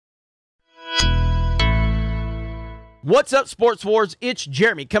What's up, Sports Wars? It's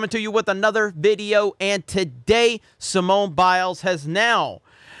Jeremy coming to you with another video, and today Simone Biles has now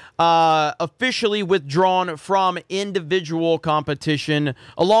officially withdrawn from individual competition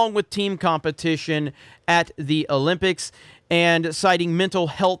along with team competition at the Olympics, and citing mental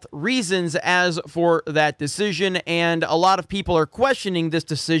health reasons as for that decision. And a lot of people are questioning this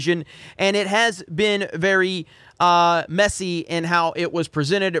decision, and it has been very messy in how it was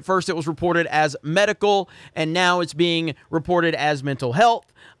presented. At first, it was reported as medical, and now it's being reported as mental health.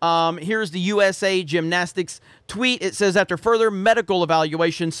 Here's the USA Gymnastics tweet. It says, after further medical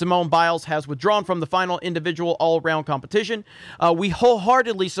evaluation, Simone Biles has withdrawn from the final individual all-around competition. We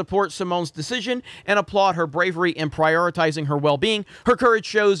wholeheartedly support Simone's decision and applaud her bravery in prioritizing her well-being. Her courage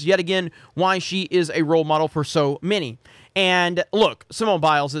shows yet again why she is a role model for so many. And look, Simone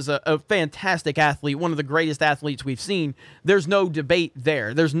Biles is a fantastic athlete, one of the greatest athletes we've seen. There's no debate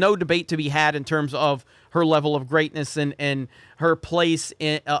there. There's no debate to be had in terms of her level of greatness and her place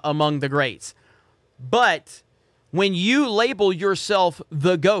among the greats. But when you label yourself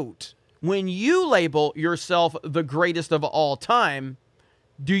the GOAT, when you label yourself the greatest of all time,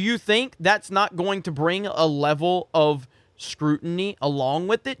 do you think that's not going to bring a level of scrutiny along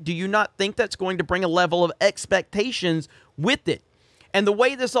with it? Do you not think that's going to bring a level of expectations with it? And the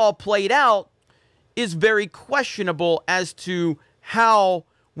way this all played out is very questionable as to how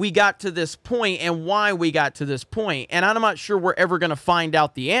we got to this point and why we got to this point. And I'm not sure we're ever going to find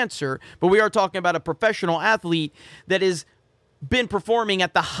out the answer, but we are talking about a professional athlete that has been performing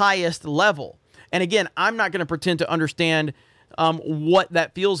at the highest level. And again, I'm not going to pretend to understand what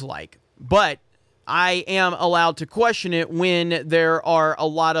that feels like, but I am allowed to question it when there are a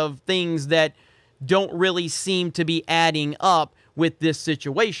lot of things that don't really seem to be adding up with this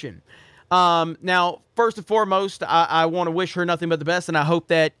situation. Now, first and foremost, I want to wish her nothing but the best, and I hope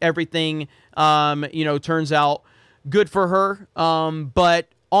that everything, turns out good for her. But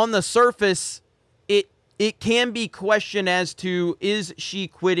on the surface, it can be questioned as to, is she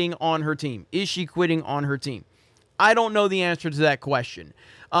quitting on her team? Is she quitting on her team? I don't know the answer to that question.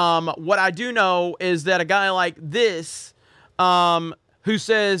 What I do know is that a guy like this, who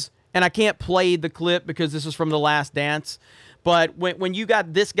says, and I can't play the clip because this is from The Last Dance, but when you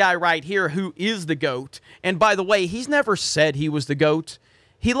got this guy right here who is the GOAT, and by the way, he's never said he was the GOAT.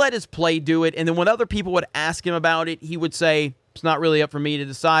 He let his play do it, and then when other people would ask him about it, he would say, it's not really up for me to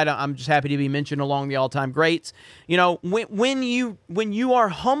decide. I'm just happy to be mentioned along the all-time greats. You know, when you are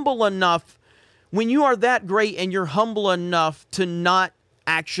humble enough, when you are that great and you're humble enough to not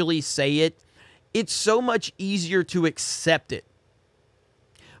actually say it, it's so much easier to accept it.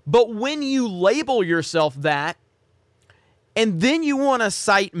 But when you label yourself that, and then you want to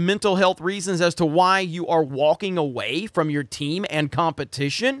cite mental health reasons as to why you are walking away from your team and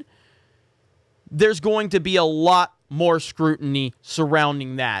competition, there's going to be a lot more scrutiny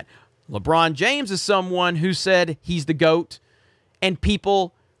surrounding that. LeBron James is someone who said he's the GOAT, and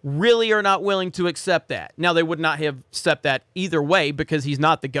people really are not willing to accept that. Now, they would not have accepted that either way because he's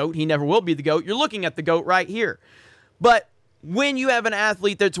not the GOAT. He never will be the GOAT. You're looking at the GOAT right here. But when you have an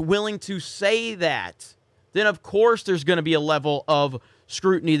athlete that's willing to say that, then of course there's going to be a level of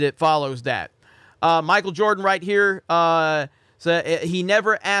scrutiny that follows that. Michael Jordan right here, he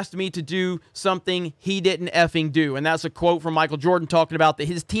never asked me to do something he didn't effing do. And that's a quote from Michael Jordan talking about that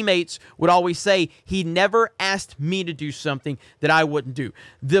his teammates would always say, he never asked me to do something that I wouldn't do.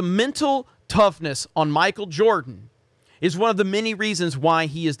 The mental toughness on Michael Jordan is one of the many reasons why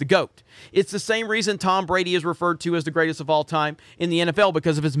he is the GOAT. It's the same reason Tom Brady is referred to as the greatest of all time in the NFL,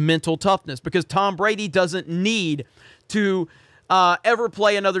 because of his mental toughness, because Tom Brady doesn't need to ever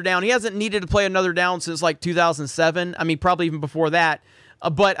play another down. He hasn't needed to play another down since like 2007. I mean, probably even before that.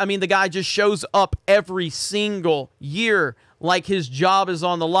 But, I mean, the guy just shows up every single year like his job is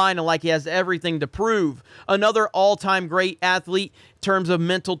on the line and like he has everything to prove. Another all-time great athlete in terms of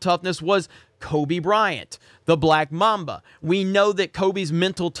mental toughness was Kobe Bryant, the Black Mamba. We know that Kobe's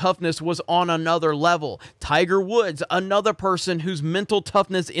mental toughness was on another level. Tiger Woods, another person whose mental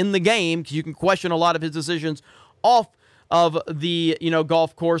toughness in the game, because you can question a lot of his decisions off of the,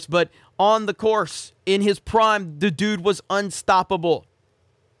 golf course, but on the course, in his prime, the dude was unstoppable.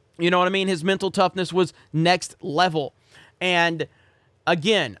 You know what I mean? His mental toughness was next level. And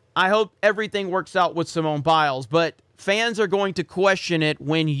again, I hope everything works out with Simone Biles, but fans are going to question it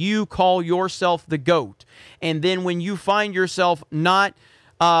when you call yourself the GOAT. And then when you find yourself not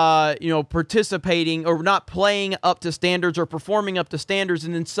participating or not playing up to standards or performing up to standards,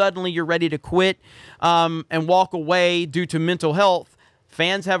 and then suddenly you're ready to quit and walk away due to mental health,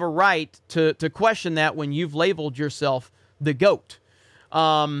 fans have a right to question that when you've labeled yourself the GOAT.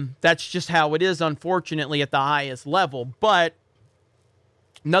 That's just how it is, unfortunately, at the highest level. But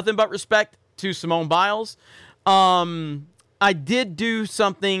nothing but respect to Simone Biles. I did do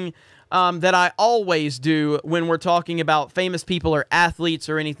something that I always do when we're talking about famous people or athletes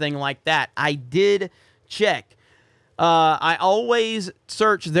or anything like that. I did check. I always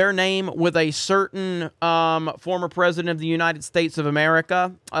search their name with a certain former president of the United States of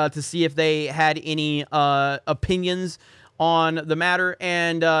America to see if they had any opinions on the matter.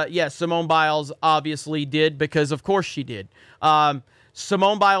 And yes, Simone Biles obviously did, because of course she did.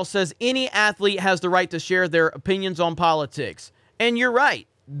 Simone Biles says any athlete has the right to share their opinions on politics. And you're right,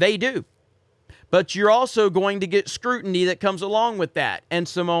 they do. But you're also going to get scrutiny that comes along with that. And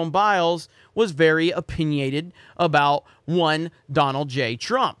Simone Biles was very opinionated about one Donald J.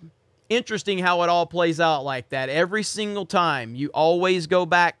 Trump. Interesting how it all plays out like that. Every single time, you always go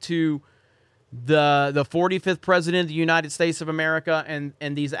back to the 45th president of the United States of America, and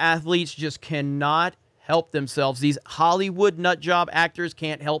these athletes just cannot help themselves. These Hollywood nutjob actors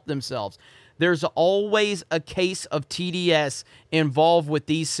can't help themselves. There's always a case of TDS involved with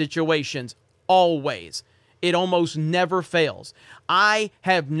these situations. Always. It almost never fails. I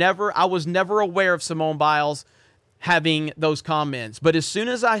was never aware of Simone Biles having those comments. But as soon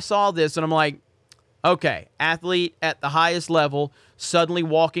as I saw this, and I'm like, okay, athlete at the highest level, suddenly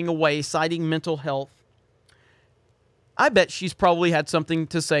walking away, citing mental health. I bet she's probably had something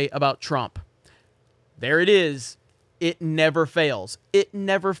to say about Trump. There it is. It never fails. It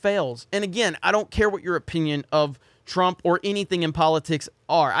never fails. And again, I don't care what your opinion of Trump or anything in politics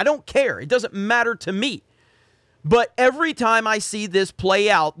are. I don't care. It doesn't matter to me. But every time I see this play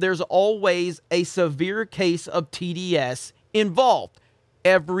out, there's always a severe case of TDS involved.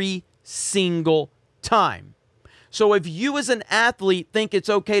 Every single time. So if you as an athlete think it's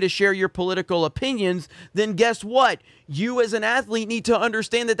okay to share your political opinions, then guess what? You as an athlete need to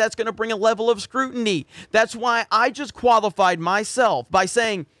understand that that's going to bring a level of scrutiny. That's why I just qualified myself by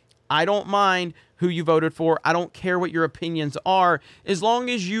saying, I don't mind who you voted for. I don't care what your opinions are, as long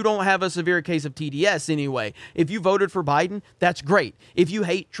as you don't have a severe case of TDS anyway. If you voted for Biden, that's great. If you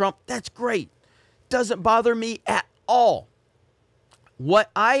hate Trump, that's great. Doesn't bother me at all.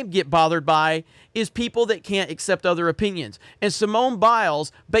 What I get bothered by is people that can't accept other opinions. And Simone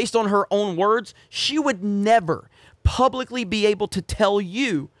Biles, based on her own words, she would never publicly be able to tell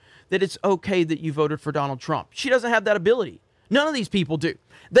you that it's okay that you voted for Donald Trump. She doesn't have that ability. None of these people do.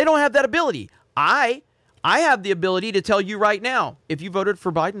 They don't have that ability. I have the ability to tell you right now, if you voted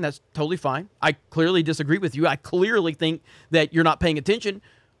for Biden, that's totally fine. I clearly disagree with you. I clearly think that you're not paying attention,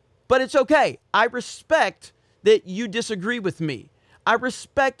 but it's okay. I respect that you disagree with me. I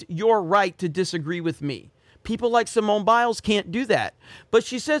respect your right to disagree with me. People like Simone Biles can't do that. But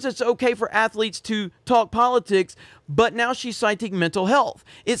she says it's okay for athletes to talk politics, but now she's citing mental health.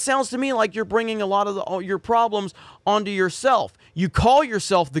 It sounds to me like you're bringing a lot of your problems onto yourself. You call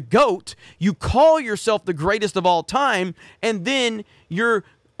yourself the GOAT, you call yourself the greatest of all time, and then you're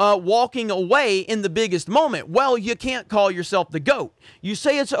walking away in the biggest moment. Well, you can't call yourself the GOAT. You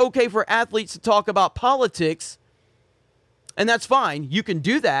say it's okay for athletes to talk about politics, and that's fine. You can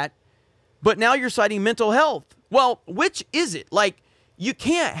do that. But now you're citing mental health. Well, which is it? Like, you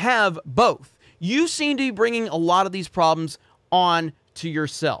can't have both. You seem to be bringing a lot of these problems on to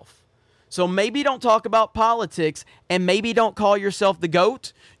yourself. So maybe don't talk about politics, and maybe don't call yourself the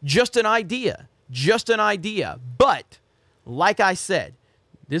GOAT. Just an idea. Just an idea. But, like I said,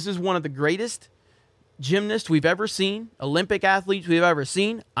 this is one of the greatest gymnasts we've ever seen, Olympic athletes we've ever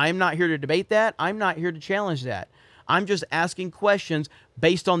seen. I'm not here to debate that. I'm not here to challenge that. I'm just asking questions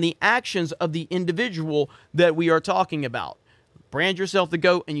based on the actions of the individual that we are talking about. Brand yourself the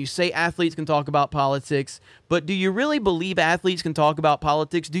GOAT, and you say athletes can talk about politics, but do you really believe athletes can talk about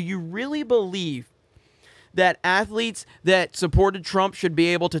politics? Do you really believe that athletes that supported Trump should be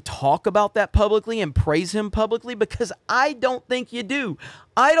able to talk about that publicly and praise him publicly? Because I don't think you do.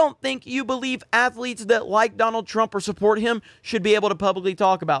 I don't think you believe athletes that like Donald Trump or support him should be able to publicly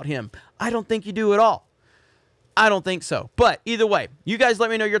talk about him. I don't think you do at all. I don't think so. But either way, you guys let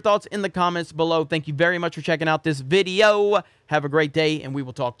me know your thoughts in the comments below. Thank you very much for checking out this video. Have a great day, and we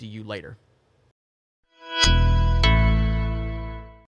will talk to you later.